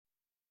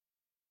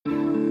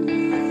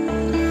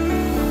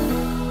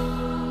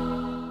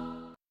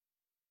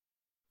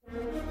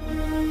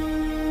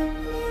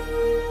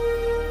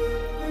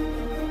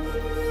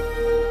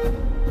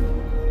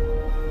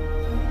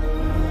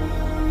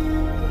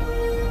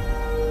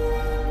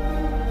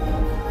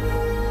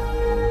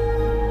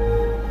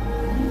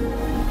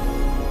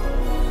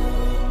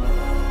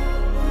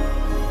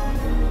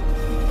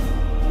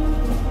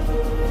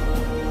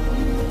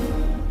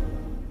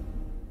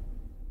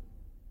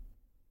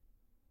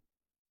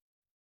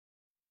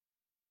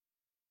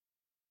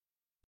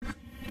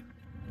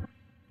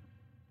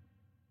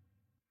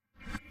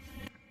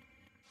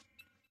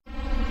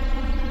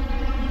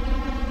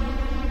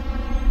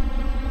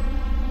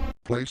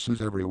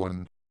places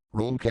everyone.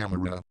 Roll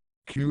camera.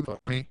 Cue the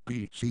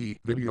PC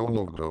video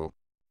logo.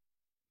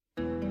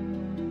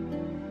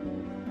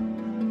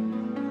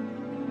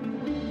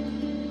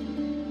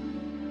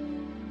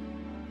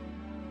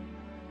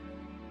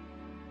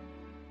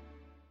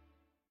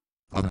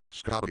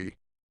 Scotty.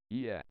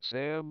 Yeah,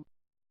 Sam?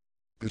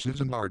 This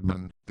isn't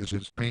Hardman. This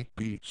is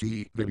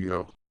PC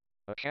video.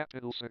 A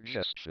capital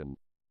suggestion.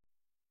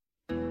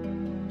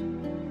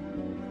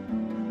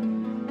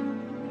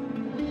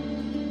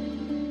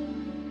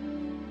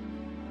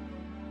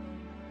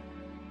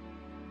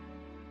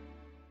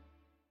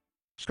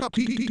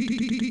 Scotty.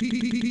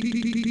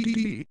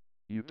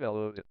 You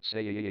bellowed it,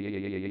 Sam.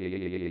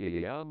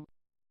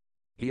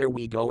 Here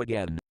we go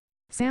again.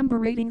 Sam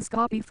berating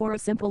Scotty for a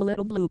simple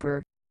little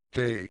blooper.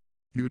 Hey,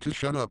 you two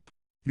shut up.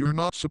 You're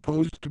not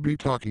supposed to be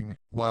talking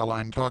while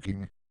I'm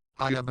talking.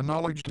 I have the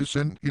knowledge to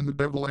send in the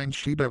devil and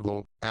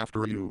she-devil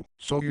after you,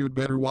 so you'd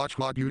better watch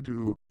what you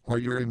do, or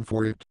you're in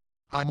for it.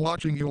 I'm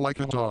watching you like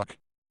a talk.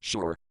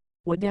 Sure.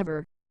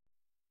 Whatever.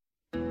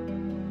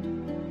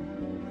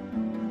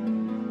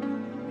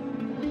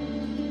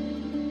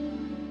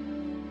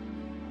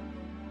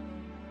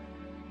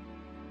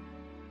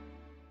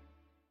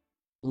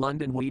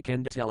 London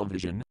Weekend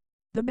Television.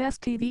 The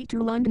best TV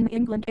to London,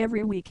 England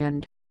every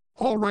weekend.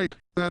 Alright,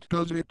 that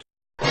does it.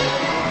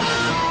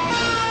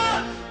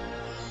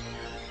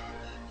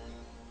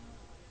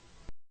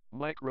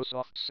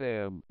 Microsoft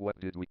Sam, what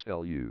did we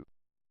tell you?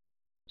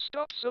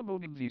 Stop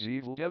summoning these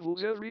evil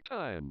devils every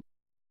time.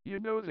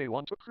 You know they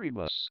want to cream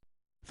us.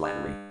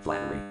 Flattery,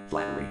 flattery,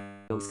 flattery.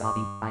 Oh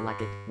Scotty, I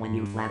like it when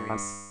you flatter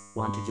us.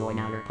 Want to join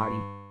our party?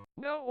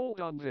 Now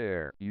hold on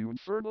there, you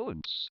infernal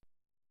imps.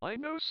 I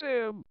know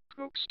Sam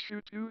cooks you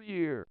 2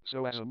 year,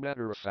 so as a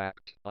matter of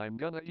fact, I'm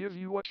gonna give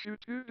you what you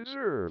two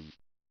deserve.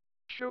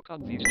 Choke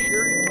on these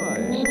cherry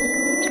pies.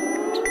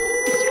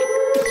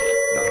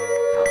 No,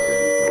 how dare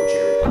you throw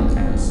cherry pies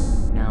at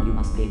us? Now you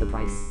must pay the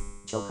price.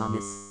 Choke on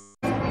this.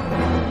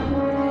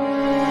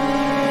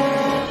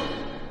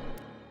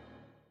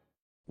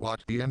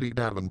 Watch the Andy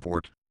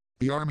Davenport.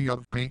 The army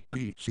of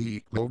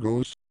PC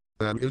logos.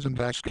 That isn't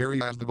as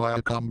scary as the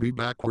Viacom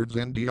backwards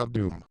ND of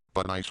Doom,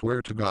 but I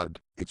swear to God,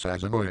 it's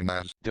as annoying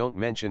as. Don't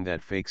mention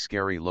that fake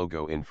scary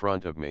logo in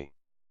front of me.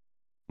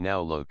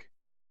 Now look.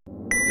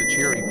 The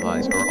cherry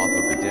pies are off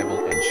of the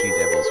devil and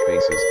she-devil's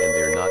faces and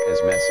they're not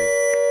as messy.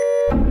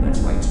 That's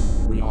right.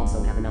 We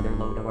also have another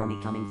logo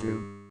army coming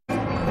through.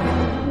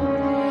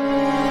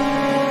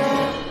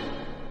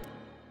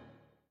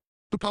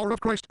 The power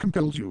of Christ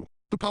compels you.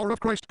 The power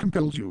of Christ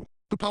compels you.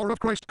 The power of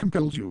Christ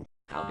compels you.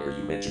 How dare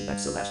you mention that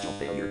celestial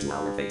failure to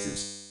our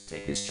faces?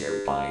 Take this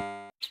cherry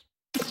pie.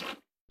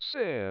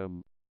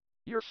 Sam,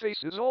 your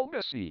face is all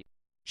messy.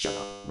 Shut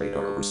up,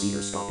 radar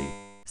overseer Scotty.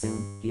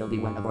 Soon, he'll be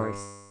one of ours.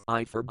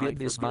 I forbid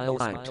this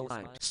vile act.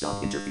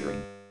 Stop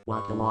interfering.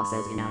 What the law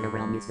says in our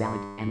realm is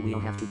valid, and we'll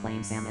have to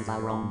claim Sam as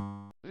our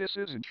own. This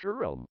isn't your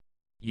realm.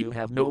 You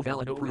have no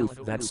valid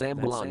proof that Sam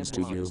belongs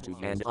to you,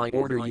 and I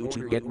order you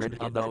to get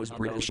rid of those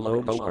British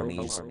logo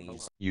armies.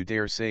 You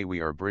dare say we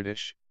are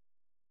British?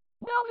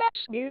 Now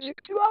that's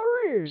music to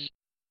our ears.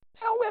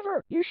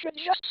 However, you should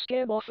just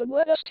scam off and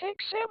let us take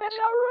Sam as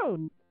our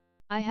own.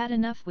 I had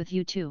enough with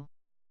you two.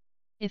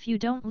 If you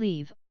don't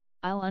leave,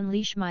 I'll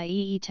unleash my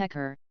EE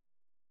Techer.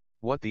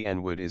 What the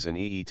N-word is an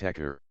EE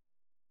Techer?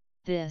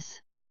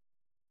 This.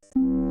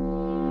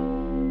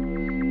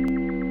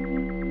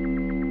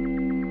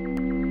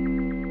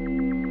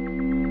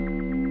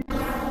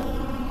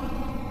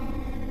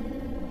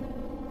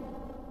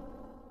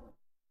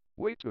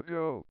 Way to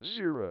go,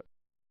 Zira.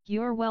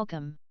 You're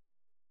welcome.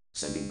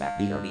 Sending back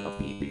the army of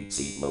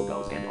BBC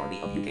logos and army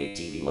of UK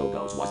TV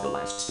logos was the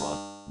last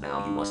straw.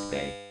 Now you must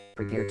pay.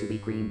 Prepare to be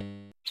creamed.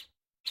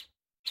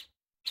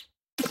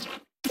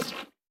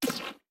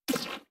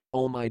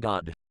 Oh my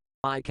god.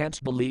 I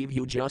can't believe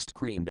you just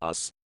creamed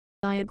us.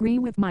 I agree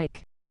with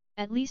Mike.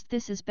 At least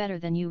this is better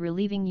than you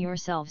relieving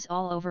yourselves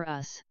all over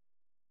us.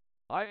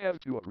 I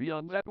have to agree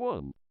on that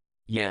one.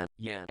 Yeah,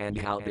 and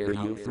how dare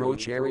you throw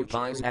cherry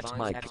pies at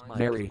Mike,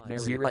 Mary,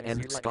 Zira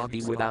and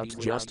Scotty without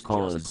just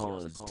cause.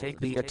 Take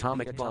the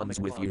atomic bombs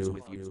with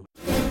you.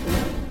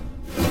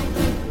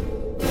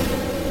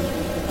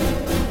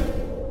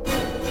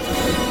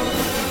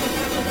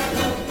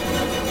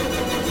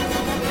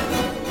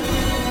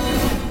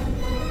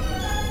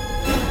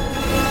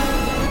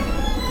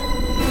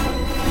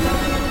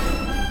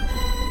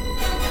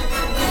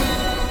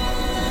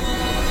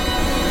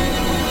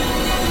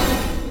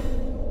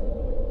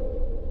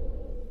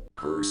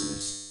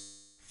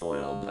 Curses.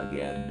 Foiled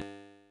again.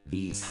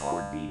 These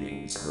hard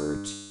beatings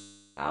hurt.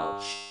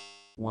 Ouch.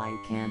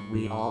 Why can't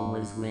we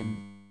always win?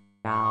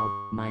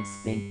 Ow, my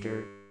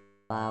sphincter.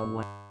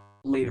 Ow.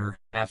 Later,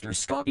 after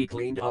Scotty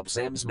cleaned up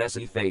Sam's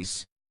messy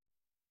face.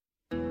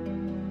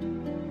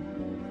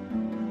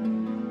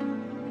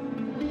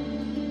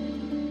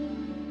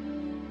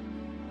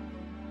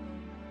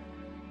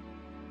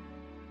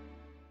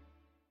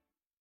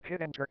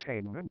 Hit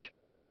Entertainment.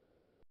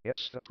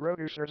 It's the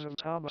producers of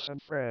Thomas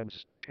and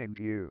Friends,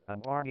 Pingu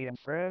and Barney and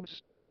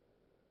Friends.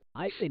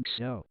 I think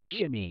so,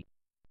 Jimmy.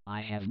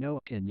 I have no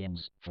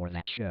opinions for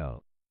that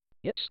show.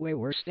 It's way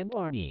worse than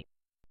Barney.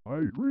 I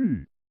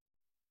agree.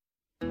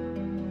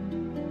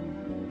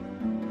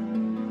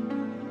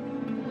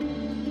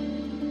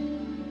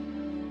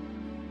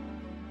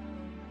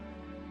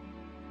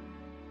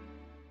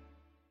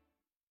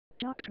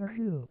 Doctor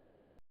Who.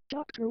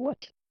 Doctor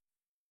what?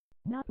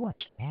 Not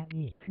what,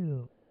 Abby,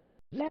 who.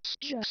 That's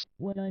just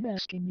what I'm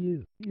asking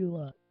you,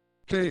 Eula.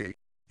 Hey,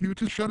 you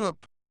two shut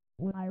up.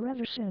 Would I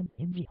rather send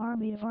in the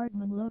army of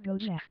Aardman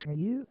logos after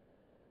you?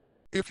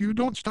 If you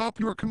don't stop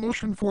your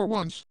commotion for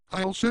once,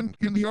 I'll send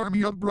in the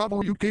army of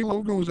Bravo UK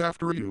logos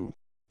after you.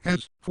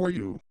 As for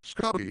you,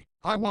 Scotty,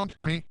 I want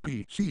a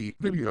PC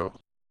video.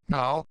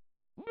 Now,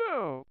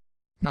 No,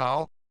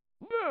 now,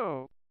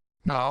 no.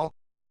 now.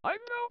 I'm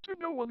now to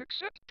no one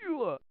except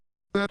Eula.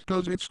 That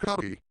does it,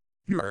 Scotty.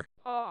 You're...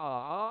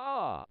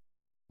 Ah.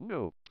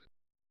 Nope.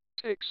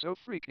 Take so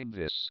freaking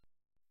this.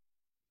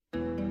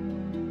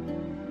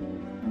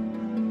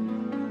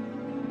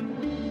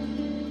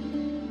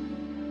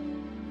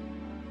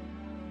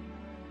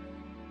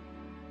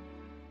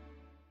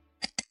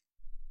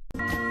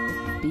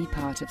 Be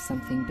part of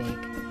something big.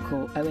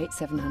 Call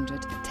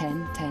 08700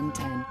 10 10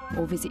 10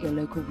 or visit your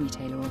local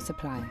retailer or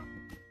supplier.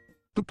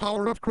 The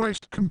power of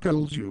Christ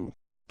compels you.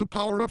 The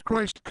power of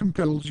Christ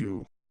compels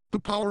you. The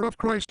power of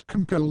Christ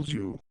compels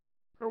you.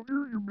 How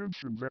dare you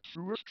mention that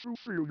celestial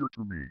failure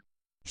to me?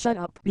 Shut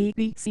up,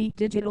 BBC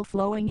Digital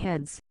Flowing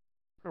Heads.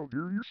 How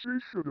dare you say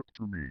shut up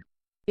to me?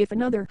 If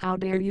another how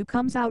dare you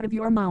comes out of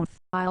your mouth,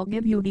 I'll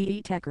give you the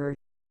E-Tecker.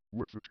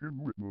 What's a Tim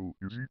Whitlow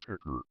is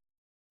E-Tecker?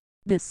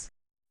 This.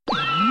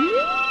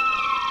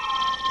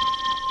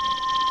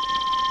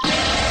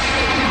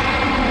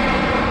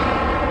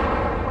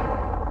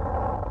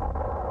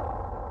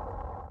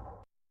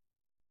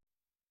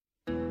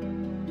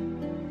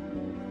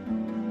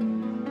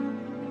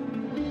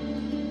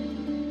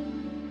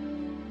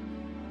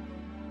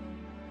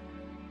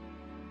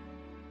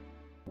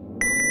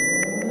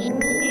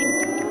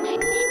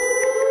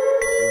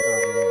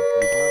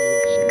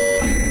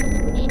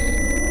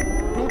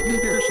 Don't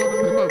you dare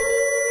summon them up.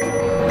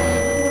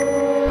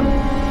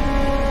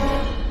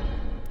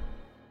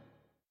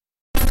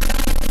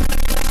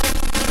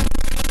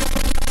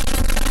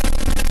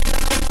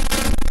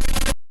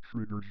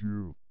 Triggered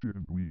you,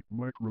 didn't we,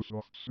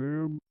 Microsoft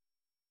Sam?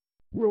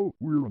 Well,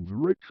 we're on the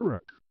right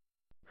track.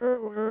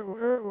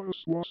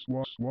 Swah,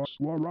 swah, swah,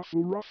 swah,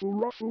 ruffle, ruffle,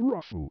 ruffle,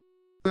 ruffle.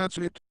 That's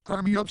it,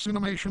 Army of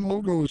Cinemation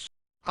logos.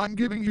 I'm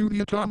giving you the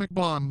atomic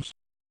bombs.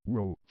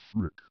 Well,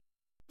 frick.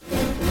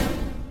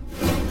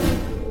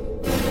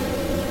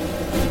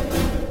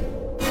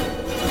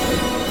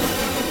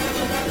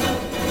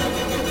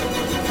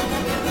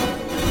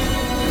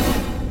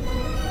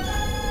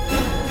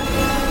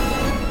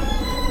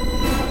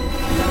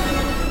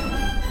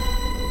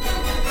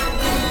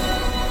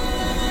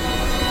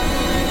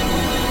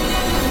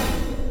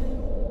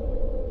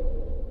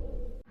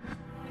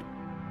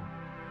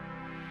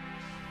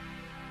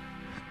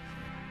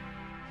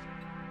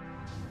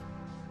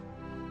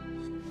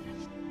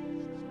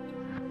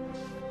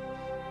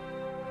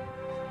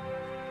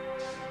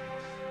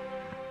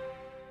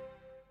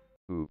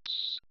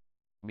 Oops.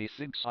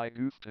 Methinks I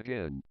goofed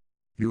again.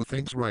 You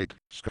think's right,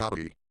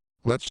 Scotty.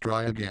 Let's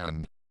try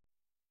again.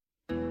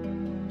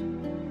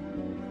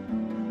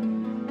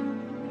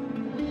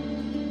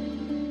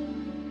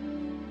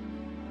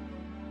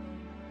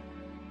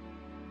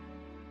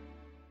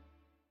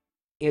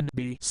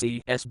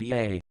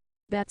 NBCSBA.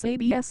 That's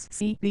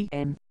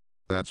ABS-CBN.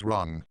 That's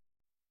wrong.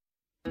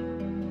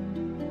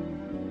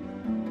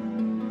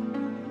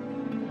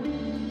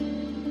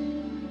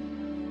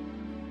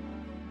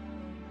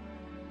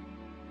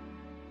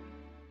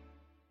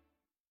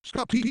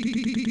 Scotty!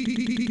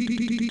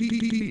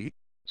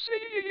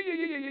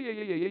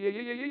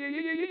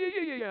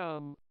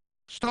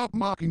 Stop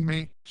mocking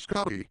me,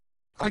 Scotty.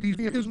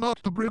 ITV is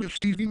not the British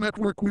TV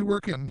network we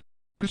work in.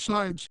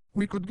 Besides,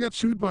 we could get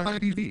sued by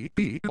ITV,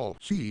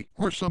 PLC,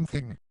 or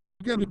something.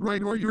 Get it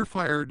right or you're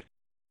fired.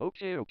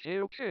 Okay.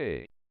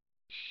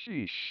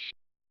 Sheesh.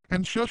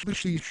 And shush the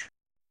sheesh.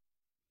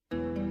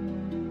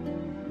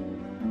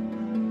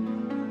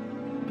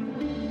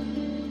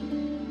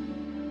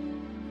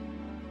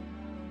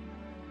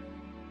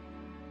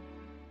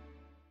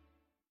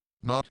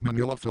 Not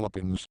Manila,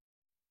 Philippines.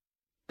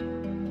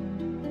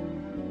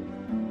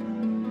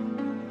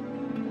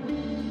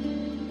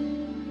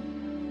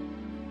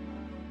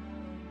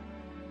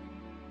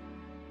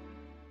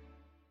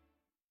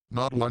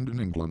 Not London,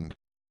 England.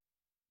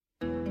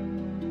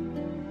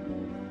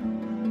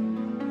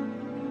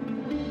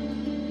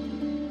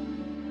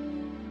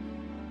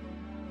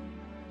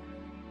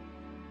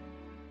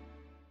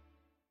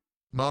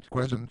 Not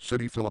Quezon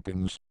City,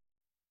 Philippines.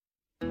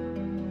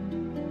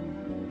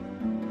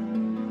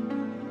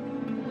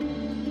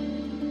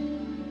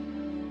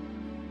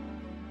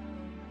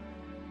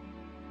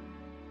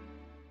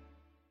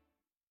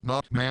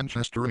 Not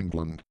Manchester,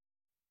 England.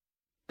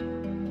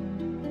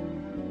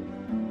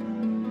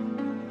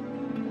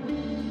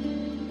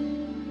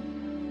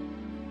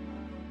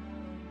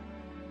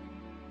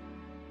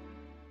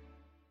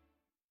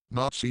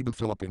 not see the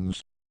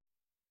Philippines.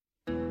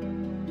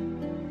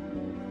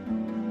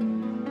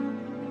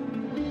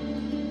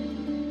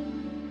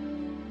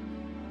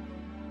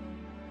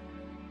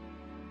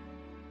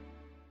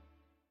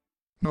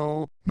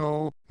 No,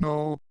 no,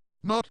 no,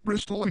 not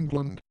Bristol,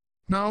 England.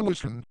 Now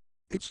listen,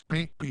 it's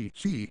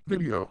PC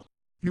video.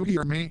 You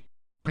hear me?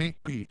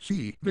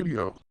 PC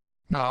video.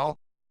 Now,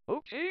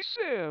 Okay,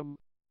 Sam.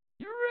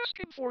 You're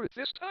asking for it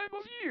this time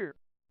of year.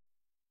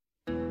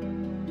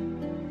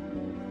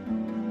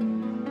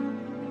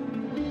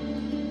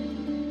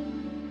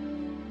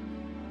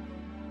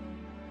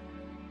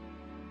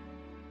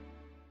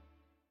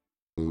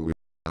 ooh,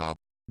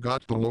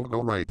 got the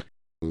logo right.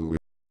 Ooh,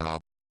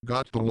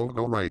 got the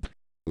logo right.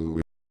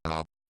 Ooh,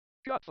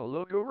 Got the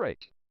logo right.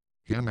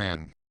 yeah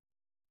man.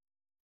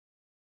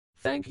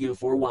 Thank you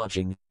for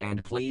watching,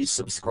 and please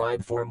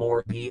subscribe for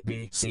more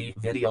BBC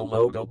video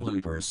logo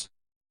bloopers.